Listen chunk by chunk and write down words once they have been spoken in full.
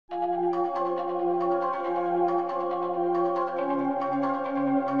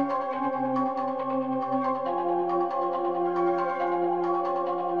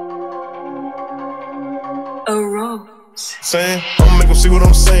saying? I'ma make them see what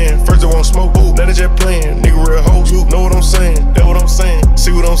I'm saying. First they won't smoke, ooh, now they just playing. Nigga real hoes, you know what I'm saying? That what I'm saying.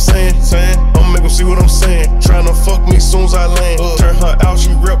 See what I'm saying? Saying? I'ma make them see what I'm saying. Tryna fuck me soon as I land. Turn her out, she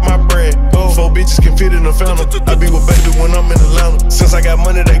rep my bread. 4 bitches can fit in the fountain. I be with baby when I'm in Atlanta. Since I got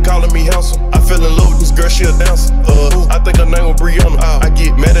money, they calling me handsome. I fell in love with this girl, she a dancer. I think her name was Brianna. I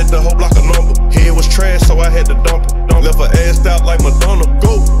get mad at the whole block of number. Head was trash, so I had to dump her. Left her ass out like Madonna.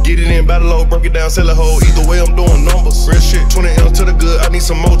 Go get it in, battle low, break it down, sell a hoe. Either way, I'm doing numbers. Real shit, 20 M's to the good. I need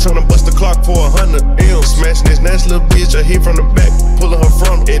some more, tryna bust the clock for 100 M's. Smashing this nasty little bitch, I hit from the back, pulling her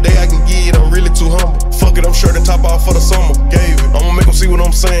front. Every day I can get it, I'm really too humble. Fuck it, I'm sure the top off for the summer. Gave it, I'ma make them see what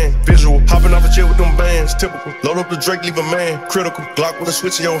I'm saying. Visual, hopping off a jet with them bands, typical. Load up the Drake, leave a man, critical. Glock with a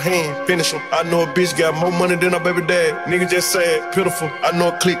switch in your hand, finish him. I know a bitch got more money than her baby dad. Nigga just sad, pitiful. I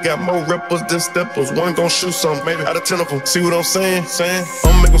know a clique got more rappers than steppers. One gon' shoot something, maybe out of 10 of them. See what I'm saying?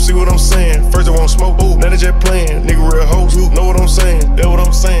 I'ma make them see what I'm saying. First they won't smoke, ooh, now they just playing. Nigga real hoes, you know what I'm saying? That what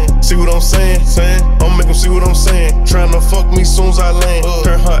I'm saying. See what I'm saying? I'ma make them see what I'm saying. Tryna fuck me soon as I land.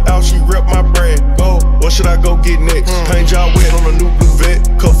 Turn her out, she rep my bread. Go, what should I go get next? Paint job wet on a new blue vet.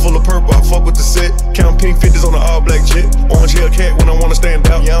 Cup full of purple, I fuck with the set. Count pink 50s on the all black jet. Orange Hellcat when I wanna stand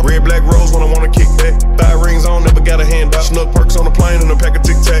out. Red black rose when I wanna kick back. Thigh rings on, never got a hand out. Snuck perks on the plane and a pack of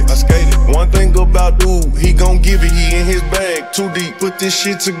Tic Tacs. I skated. One thing about dude, he gon' give it, he in his bag. Too deep, put this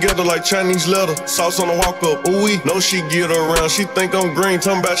shit together like Chinese leather. Sauce on the walk up, ooh wee. Know she get around, she think I'm green.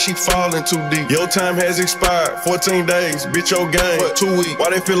 Talking about she falling too deep. Your time has expired, 14 days, bitch your game. 2 weeks, why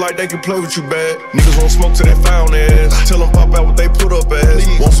they feel like they can play with you bad? Niggas won't smoke till they found their ass. Tell them pop out what they put up ass.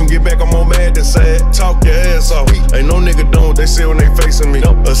 Want some get back, I'm more mad than sad. Talk your ass off, ain't no nigga doing what they say when they facing me.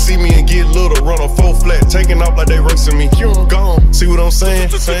 See me and get little, run a 4 flat, taking off like they racing me. Gone, see what I'm saying?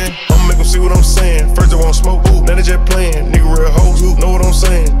 I'ma make them see what I'm saying. First they won't smoke, ooh, now they just playing. Nigga real hoes, you know what I'm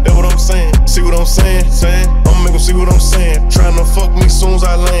saying? That what I'm saying. See what I'm saying? I'ma make them see what I'm saying. Tryna fuck me soon as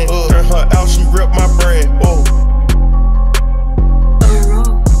I land.